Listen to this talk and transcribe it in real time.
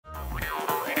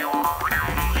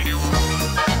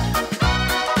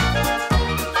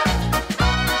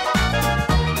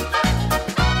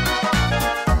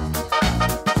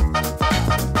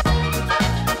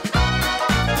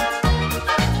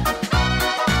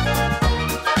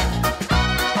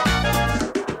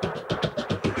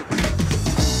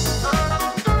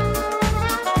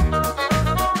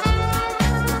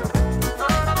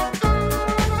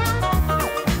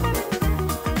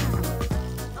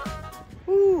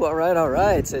Woo, all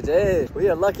right. Today, we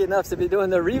are lucky enough to be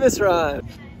doing the Revis run.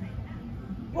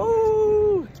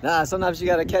 Woo! Nah, sometimes you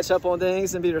gotta catch up on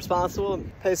things and be responsible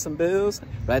and pay some bills.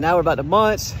 Right now, we're about to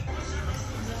munch.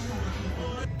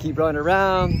 Keep running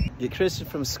around, get Christian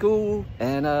from school,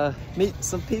 and meet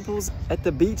some peoples at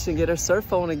the beach and get our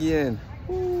surf on again.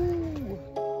 Woo.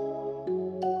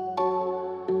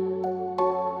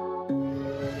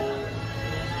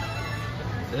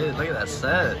 Dude, look at that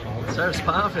set. Surf's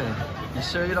pumping. You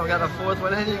sure you don't got a fourth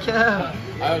one in you, Kev?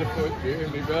 I had a fourth beer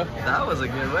in me, bro. That was a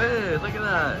good wave. Look at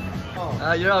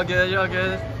that. You're all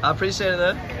good. I appreciate it,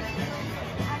 though.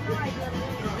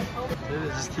 Dude, it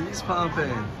just keeps pumping.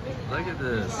 Look at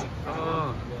this.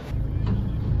 Oh.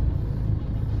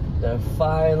 They're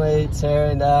finally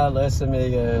tearing down Los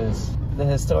Amigos. The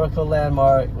historical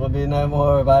landmark will be no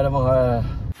more by tomorrow.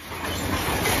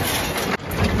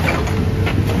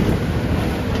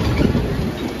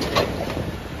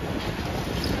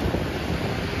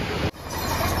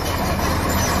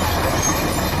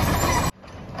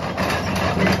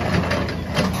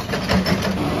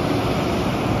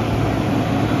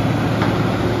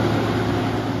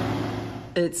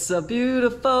 It's a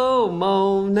beautiful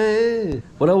morning.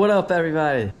 What up,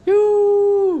 everybody?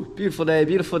 Woo! Beautiful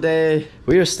day.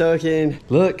 We are stoking.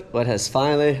 Look what has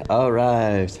finally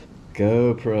arrived.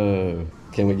 GoPro.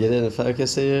 Can we get into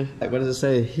focus here? What does it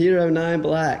say? Hero 9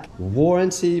 Black.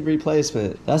 Warranty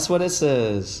replacement. That's what it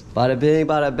says. Bada bing,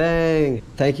 bada bang.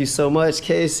 Thank you so much,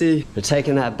 Casey, for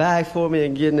taking that back for me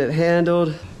and getting it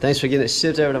handled. Thanks for getting it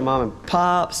shipped over to Mom and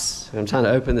Pops. I'm trying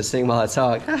to open this thing while I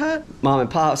talk. Mom and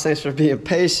Pops, thanks for being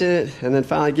patient. And then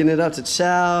finally getting it up to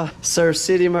Chow. Surf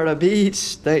City, Myrtle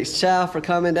Beach. Thanks, Chow, for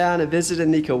coming down and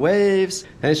visiting Nica Waves.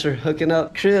 Thanks for hooking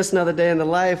up Chris another day in the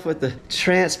life with the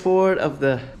transport of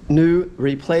the new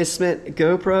replacement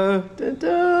GoPro. Dun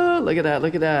 -dun. Look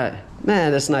at that.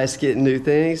 Man, that's nice getting new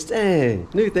things. Dang,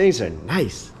 new things are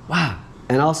nice. Wow.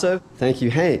 And also, thank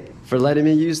you, Hank, for letting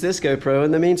me use this GoPro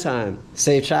in the meantime.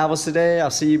 Safe travels today.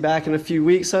 I'll see you back in a few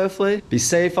weeks, hopefully. Be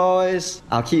safe always.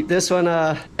 I'll keep this one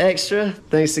extra.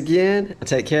 Thanks again. I'll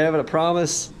take care of it, I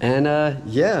promise. And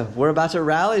yeah, we're about to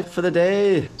rally for the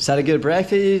day. Just had a good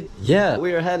breakfast. Yeah,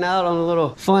 we are heading out on a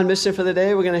little fun mission for the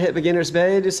day. We're gonna hit Beginner's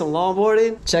Bay, do some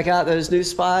longboarding, check out those new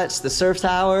spots, the surf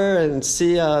tower, and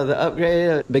see the upgrade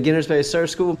at Beginner's Bay Surf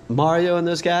School, Mario and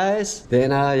those guys.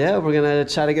 Then yeah, we're gonna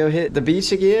try to go hit the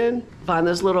beach again, find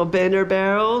those little bender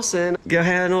barrels, and go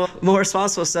handle more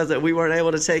responsible stuff that we weren't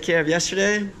able to take care of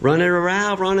yesterday. Running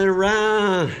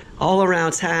around, all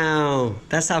around town.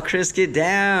 That's how Chris get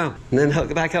down. And then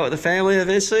hook back up with the family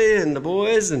eventually and the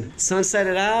boys and sunset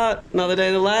it out. Another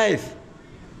day of life.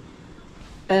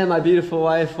 And my beautiful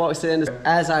wife walks in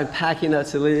as I'm packing up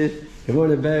to leave. Good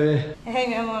morning, baby. Hey,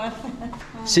 mi amor.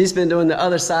 She's been doing the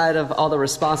other side of all the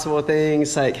responsible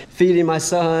things, like feeding my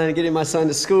son, getting my son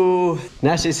to school.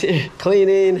 Now she's here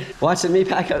cleaning, watching me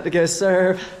pack up to go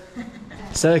surf.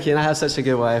 So can I have such a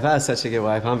good wife.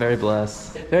 I'm very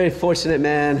blessed. Very fortunate,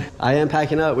 man. I am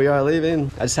packing up. We are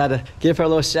leaving. I just had to give her a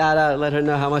little shout out and let her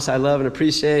know how much I love and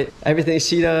appreciate everything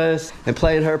she does and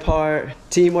playing her part.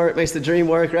 Teamwork makes the dream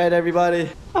work, right, everybody?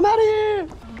 I'm out of here.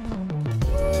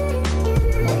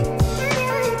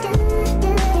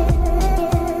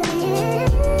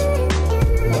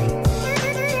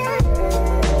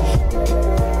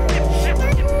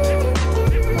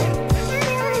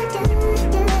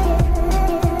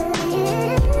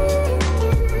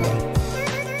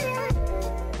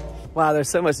 Wow, there's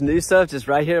so much new stuff just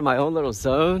right here in my own little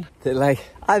zone that, like,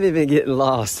 I've even getting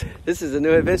lost. This is a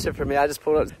new adventure for me. I just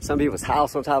pulled up to some people's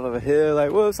house on top of a hill,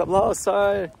 like, whoops, I'm lost,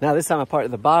 sorry. Now this time I parked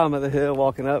at the bottom of the hill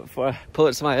walking up before I pull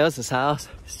up to somebody else's house.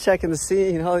 Just checking the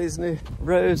scene, all these new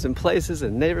roads and places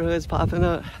and neighborhoods popping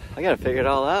up. I gotta figure it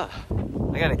all out.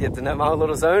 I gotta get to know my own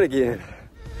little zone again.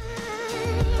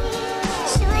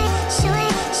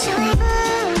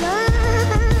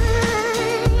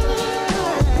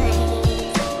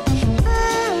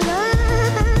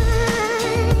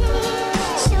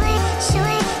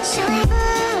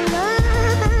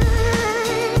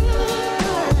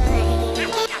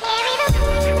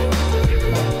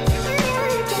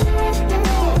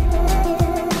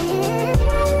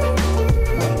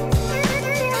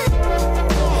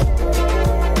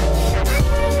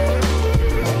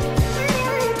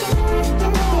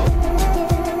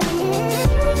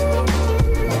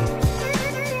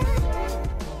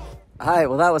 All right,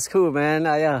 well, that was cool, man.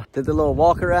 I did the little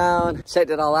walk around, checked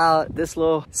it all out. This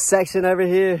little section over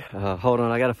here. Hold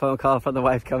on, I got a phone call from the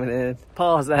wife coming in.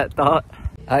 Pause that thought.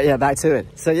 Yeah, back to it.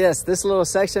 So yes, this little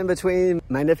section between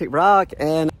Magnific Rock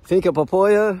and Finca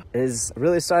Papoya is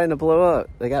really starting to blow up.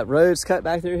 They got roads cut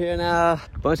back through here now,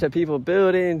 a bunch of people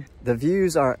building. The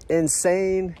views are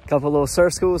insane. Couple little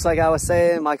surf schools, like I was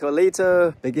saying,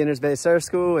 Michaelito, Beginners Bay Surf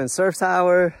School, and Surf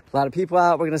Tower. A lot of people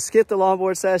out. We're gonna skip the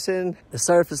longboard session. The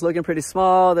surf is looking pretty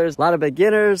small. There's a lot of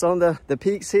beginners on the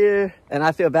peaks here, and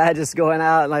I feel bad just going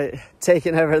out and like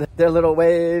taking over their little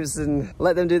waves and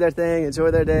let them do their thing, enjoy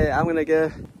their day. I'm gonna go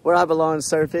where I belong,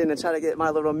 surfing, and try to get my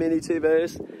little mini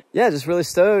tubos. Yeah, just really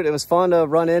stoked. It was fun to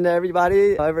run into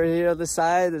everybody over here on the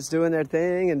side that's doing their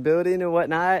thing and building and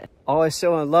whatnot. Always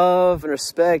showing love and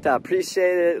respect. I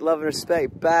appreciate it. Love and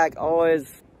respect back.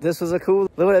 Always. This was a cool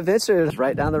little adventure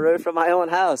right down the road from my own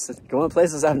house. Going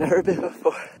places I've never been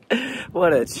before.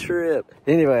 What a trip.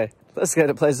 Anyway, let's go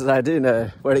to places I do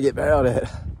know where to get barreled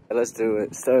at. Let's do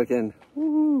it. Stoking.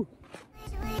 Woo.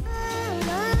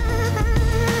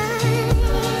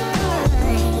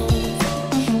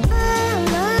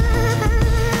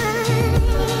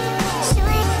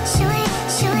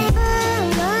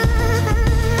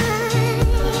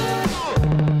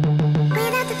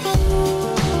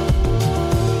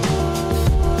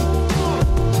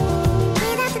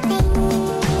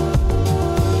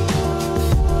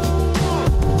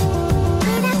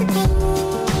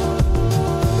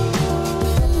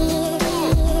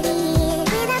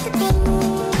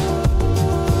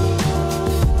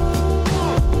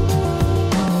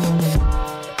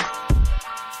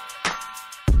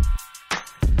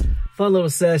 Fun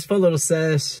little sesh, fun little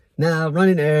sesh. Now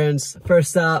running errands. First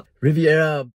stop,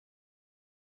 Riviera.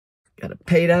 Gotta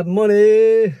pay that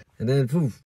money. And then,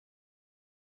 poof.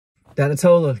 Down to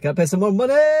Tola. Gotta pay some more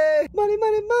money. Money,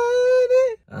 money,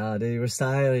 money. Ah, dude, we're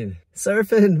styling.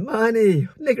 Surfing, money.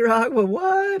 Nicaragua,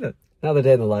 what? Another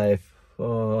day in the life.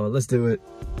 Oh, let's do it.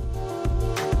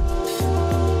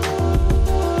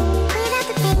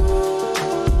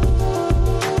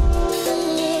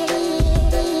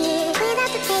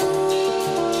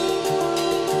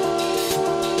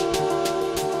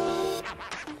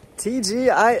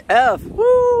 TGIF,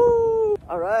 woo!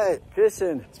 All right,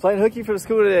 Christian is playing hooky from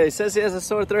school today. He says he has a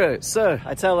sore throat. So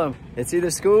I tell him it's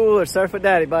either school or surf with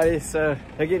daddy, buddy. So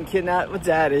they're getting kidnapped with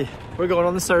daddy. We're going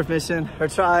on the surf mission. We're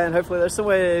trying, hopefully there's some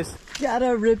waves.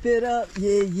 Gotta rip it up,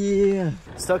 yeah, yeah.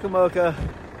 Stoke Mocha,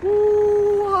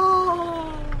 woo!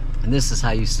 And this is how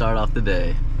you start off the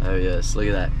day. Oh yes, look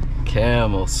at that.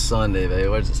 Caramel Sunday, baby.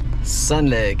 Where's this?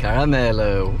 Sunday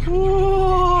Caramelo.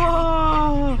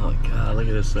 Whoa. Oh God, look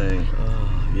at this thing.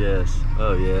 Oh yes,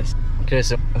 oh yes. Okay,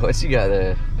 so what you got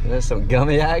there? Is that some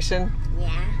gummy action?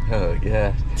 Yeah. Oh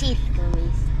yeah. Teeth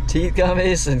gummies. Teeth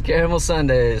gummies and caramel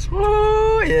sundaes.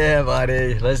 Woo! Yeah,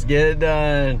 buddy. Let's get it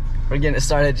done. We're getting it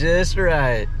started just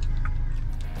right.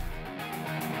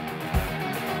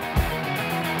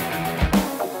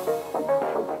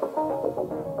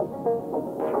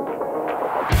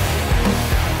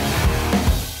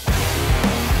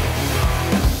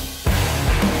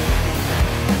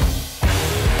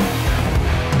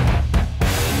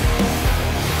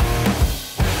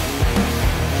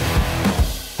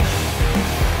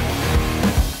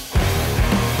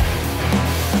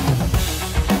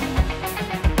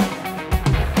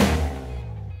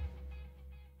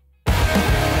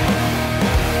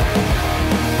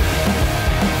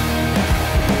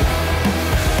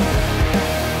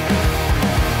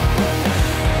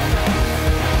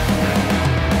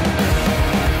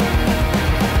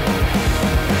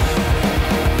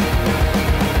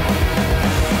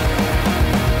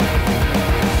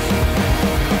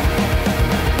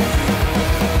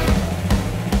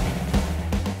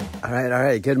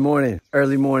 All right, good morning,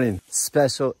 early morning,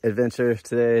 special adventure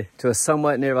today to a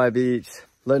somewhat nearby beach.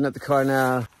 Loading up the car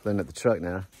now, loading up the truck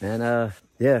now. And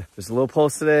yeah, there's a little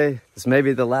pulse today. This may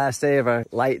be the last day of our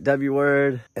light W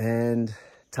word and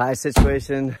tie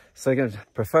situation. It's looking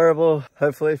preferable,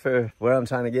 hopefully, for where I'm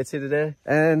trying to get to today.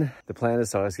 And the plan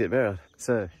is to always get barreled.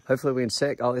 So hopefully we can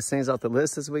check all these things off the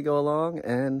list as we go along,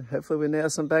 and hopefully we nail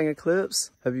some banger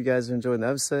clips. Hope you guys are enjoying the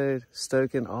episode.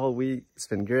 Stoking all week. It's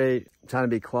been great. I'm trying to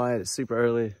be quiet. It's super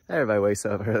early. Everybody wakes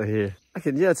up early here. I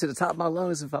can yell to the top of my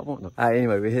lungs if I want to. All right,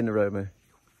 anyway, we're hitting the road, man.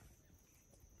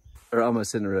 Or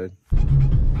almost hitting the road.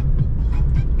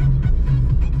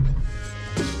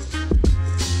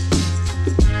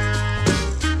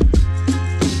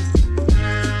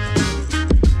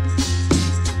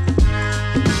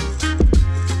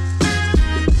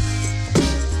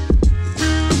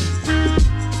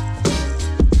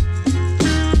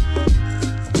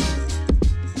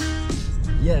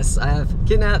 Yes, I have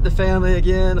kidnapped the family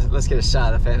again. Let's get a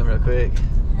shot of the family real quick.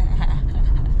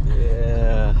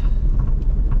 Yeah.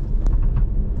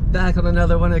 Back on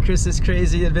another one of Chris's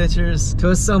crazy adventures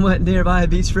to a somewhat nearby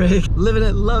beach break. Living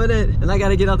it, loving it. And I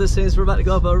gotta get off this thing, so we're about to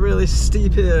go up a really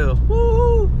steep hill.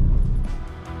 Woo!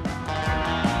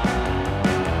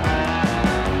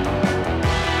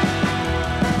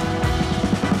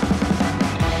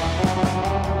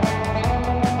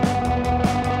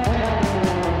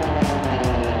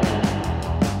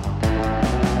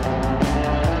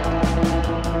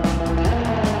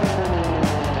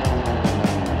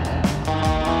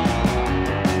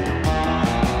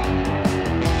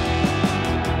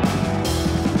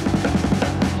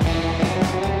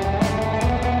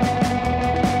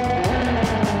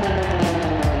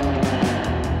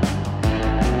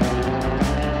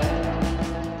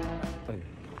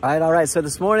 All right, so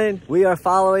this morning we are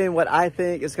following what I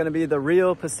think is gonna be the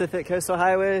real Pacific Coastal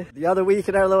Highway. The other week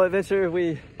in our little adventure,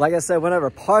 we, like I said, went over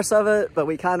parts of it, but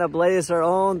we kind of blazed our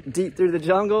own deep through the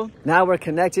jungle. Now we're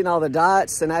connecting all the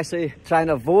dots and actually trying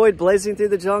to avoid blazing through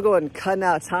the jungle and cutting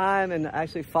out time and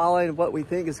actually following what we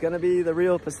think is gonna be the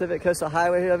real Pacific Coastal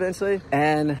Highway here eventually.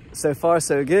 And so far,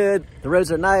 so good. The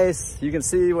roads are nice. You can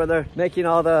see where they're making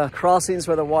all the crossings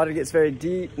where the water gets very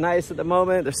deep, nice at the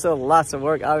moment. There's still lots of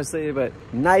work, obviously, but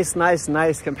nice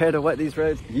compared to what these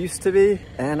roads used to be.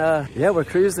 And yeah, we're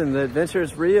cruising. The adventure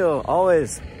is real,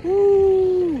 always.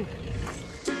 Woo!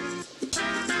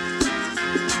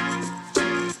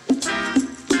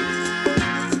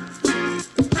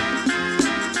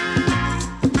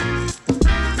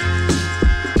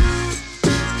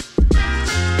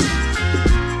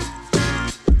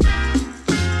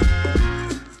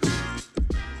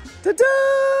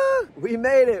 We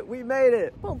made it, we made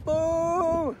it. Boom,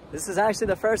 boom. This is actually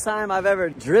the first time I've ever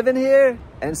driven here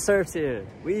and surfed here.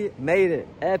 We made it.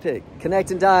 Epic.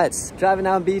 Connecting dots, driving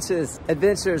down beaches,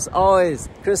 adventures, always.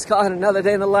 Chris caught another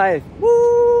day in the life.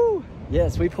 Woo!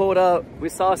 Yes, we pulled up. We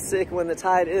saw sick when the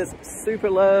tide is super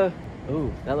low.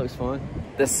 Ooh, that looks fun.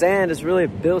 The sand is really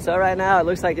built up right now. It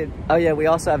looks like it, oh yeah, we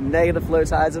also have negative flow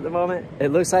tides at the moment. It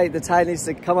looks like the tide needs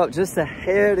to come up just a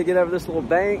hair to get over this little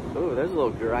bank. Ooh, there's a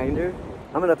little grinder.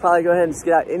 I'm gonna probably go ahead and just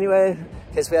get out anyway,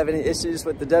 in case we have any issues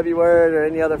with the W word or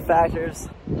any other factors.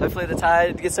 Hopefully the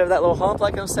tide gets over that little hump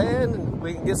like I'm saying, and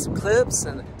we can get some clips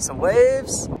and some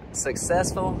waves.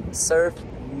 Successful surf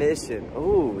mission.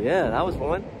 Ooh, yeah, that was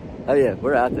fun. Oh yeah,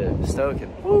 we're out there,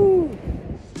 stoking. Woo!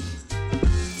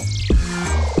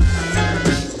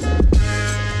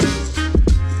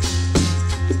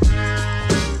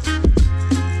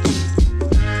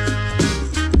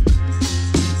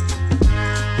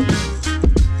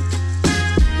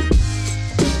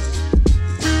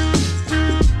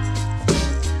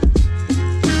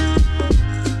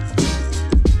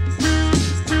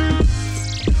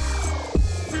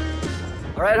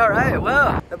 All right,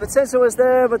 well, the potential was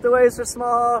there, but the waves were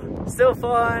small, still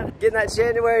fun. Getting that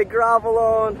January gravel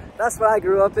on, that's what I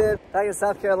grew up in. Back in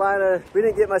South Carolina, we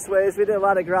didn't get much waves. We did a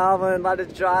lot of graveling, a lot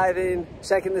of driving,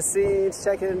 checking the scenes,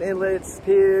 checking inlets,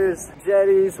 piers,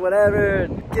 jetties, whatever.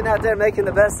 Getting out there, making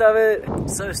the best of it.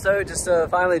 So stoked just to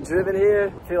finally driven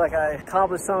here. I feel like I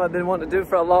accomplished something I've been wanting to do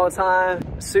for a long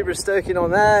time. Super stoking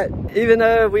on that. Even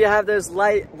though we have those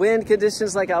light wind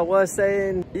conditions like I was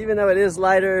saying, even though it is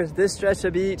lighter, this stretch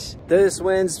of beach, those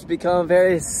winds become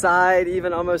very side,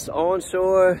 even almost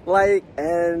onshore like,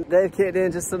 and they've kicked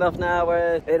in just enough now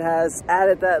where it has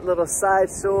added that little side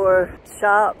shore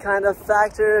chop kind of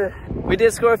factor. We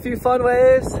did score a few fun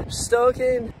waves,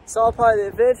 stoking. It's all part of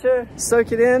the adventure.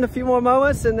 Soak it in a few more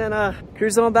moments and then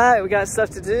cruise on back. We got stuff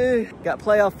to do. Got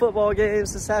playoff football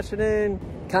games this afternoon.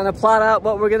 Kind of plot out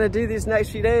what we're gonna do these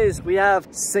next few days. We have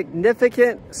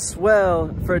significant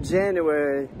swell for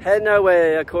January heading our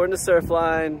way according to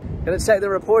Surfline. Gonna check the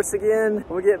reports again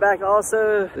when we get back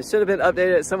also. They should have been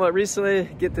updated somewhat recently.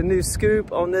 Get the new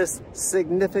scoop on this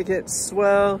significant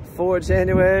swell for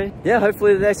January. Yeah,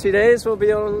 hopefully the next few days we'll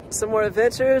be on some more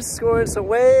adventures, scoring some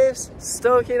waves,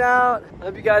 stoking out. I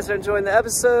hope you guys are enjoying the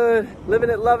episode, living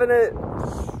it, loving it.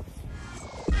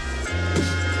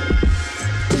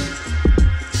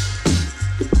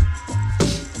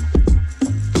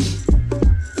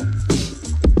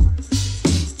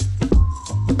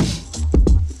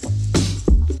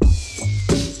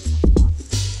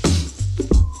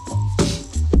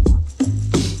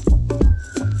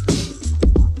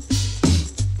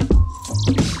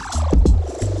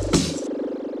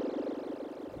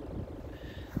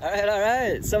 All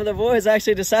right. Some of the boys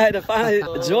actually decided to finally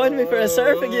join me for a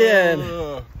surf again.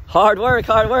 Hard work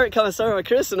coming surfing with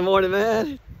Chris in the morning,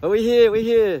 man. But we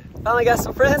here. Finally got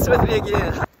some friends with me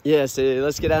again. Yes, dude,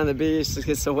 let's get down to the beach, let's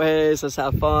get some waves, let's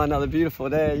have fun. Another beautiful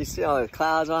day. You see all the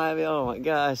clouds behind me? Oh my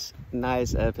gosh.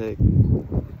 Nice, epic.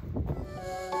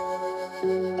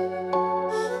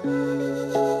 All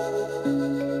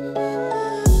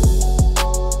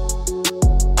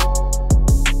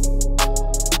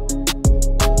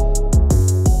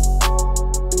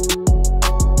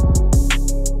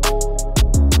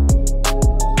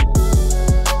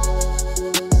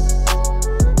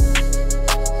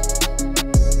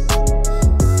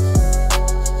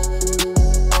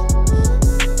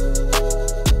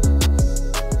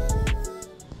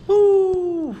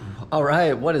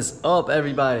right, what is up,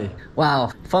 everybody?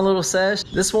 Wow, fun little sesh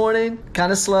this morning.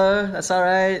 Kind of slow, that's all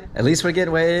right. At least we're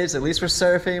getting waves, at least we're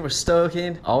surfing, we're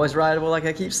stoking. Always rideable, like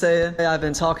I keep saying. I've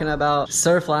been talking about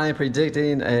Surfline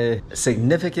predicting a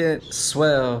significant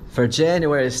swell for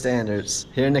January standards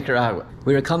here in Nicaragua.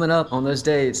 We were coming up on those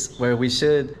dates where we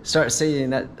should start seeing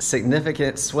that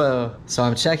significant swell. So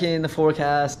I'm checking the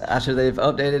forecast after they've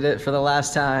updated it for the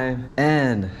last time,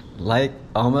 and like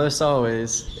almost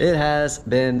always, it has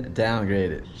been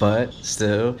downgraded. But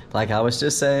still, like I was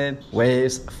just saying,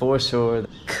 waves for sure.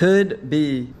 Could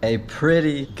be a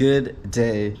pretty good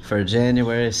day for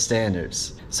January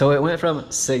standards. So it went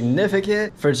from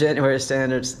significant for January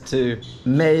standards to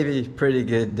maybe pretty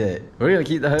good day. We're gonna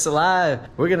keep the host alive.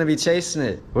 We're gonna be chasing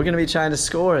it. We're gonna be trying to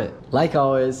score it, like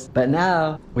always. But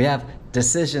now we have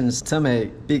decisions to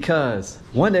make, because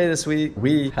one day this week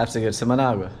we have to go to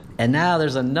Managua. And now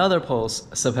there's another pulse,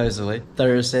 supposedly,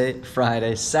 Thursday,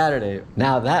 Friday, Saturday.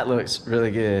 Now that looks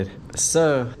really good.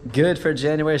 So, good for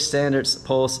January standards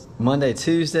pulse Monday,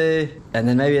 Tuesday, and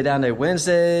then maybe a down day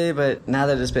Wednesday. But now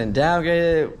that it's been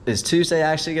downgraded, is Tuesday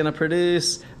actually going to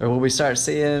produce? Or will we start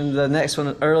seeing the next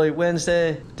one early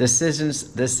Wednesday? Decisions,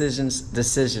 decisions,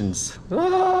 decisions.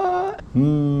 Nah,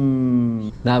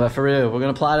 but for real, we're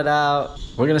going to plot it out.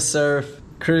 We're going to surf,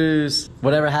 cruise,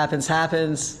 whatever happens,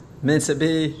 happens. Meant to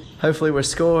be. Hopefully we're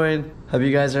scoring. Hope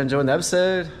you guys are enjoying the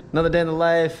episode. Another day in the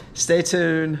life. Stay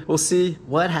tuned. We'll see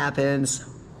what happens.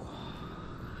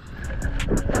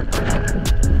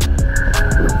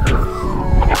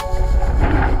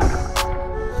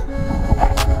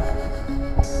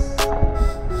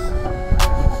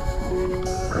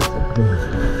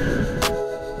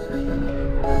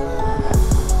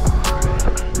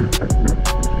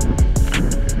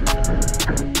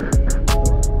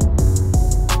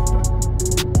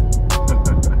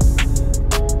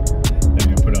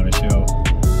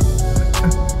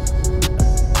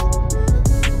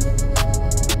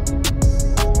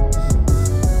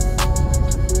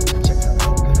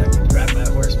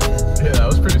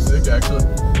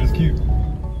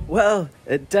 Well,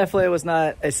 it definitely was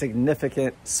not a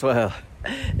significant swell.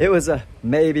 It was a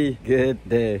maybe good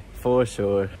day for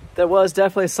sure. There was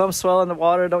definitely some swell in the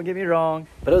water, don't get me wrong,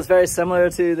 but it was very similar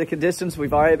to the conditions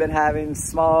we've already been having.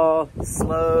 Small,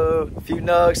 slow, a few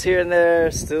nugs here and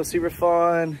there, still super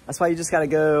fun. That's why you just gotta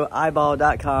go.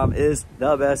 Eyeball.com is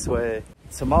the best way.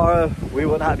 Tomorrow, we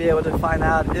will not be able to find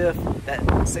out if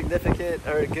that significant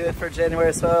or good for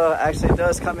January swell actually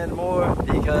does come in more,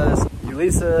 because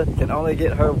Lisa can only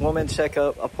get her woman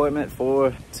checkup appointment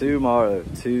for tomorrow,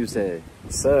 Tuesday.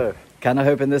 So, kind of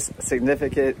hoping this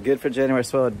significant good for January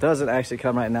swell doesn't actually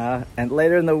come right now. And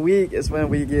later in the week is when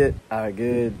we get our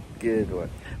good one.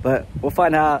 But we'll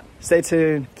find out. Stay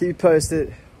tuned. Keep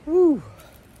posted. Woo!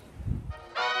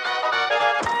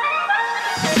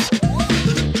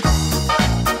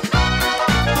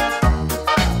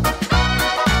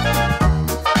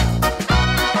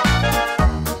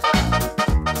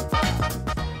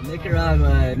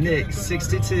 Nicaragua, Nick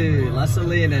 62, Las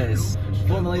Salinas,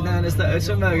 formerly known as the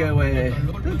Ochomogo Way.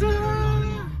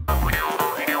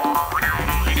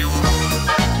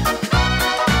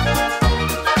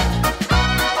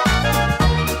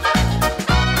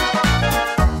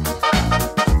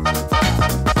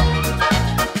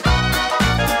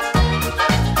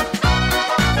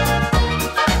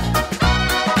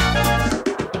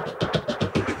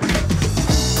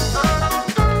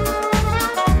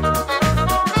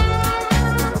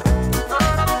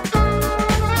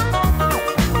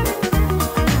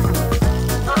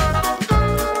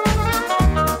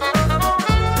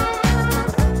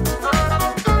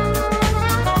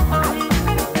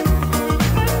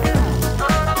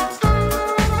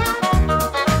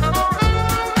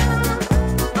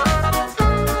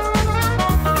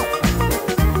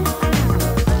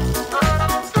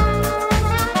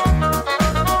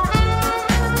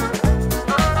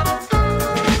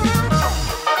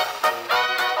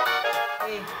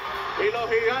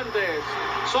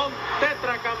 Son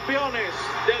tetracampeones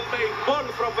del béisbol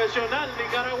profesional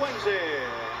nicaragüense.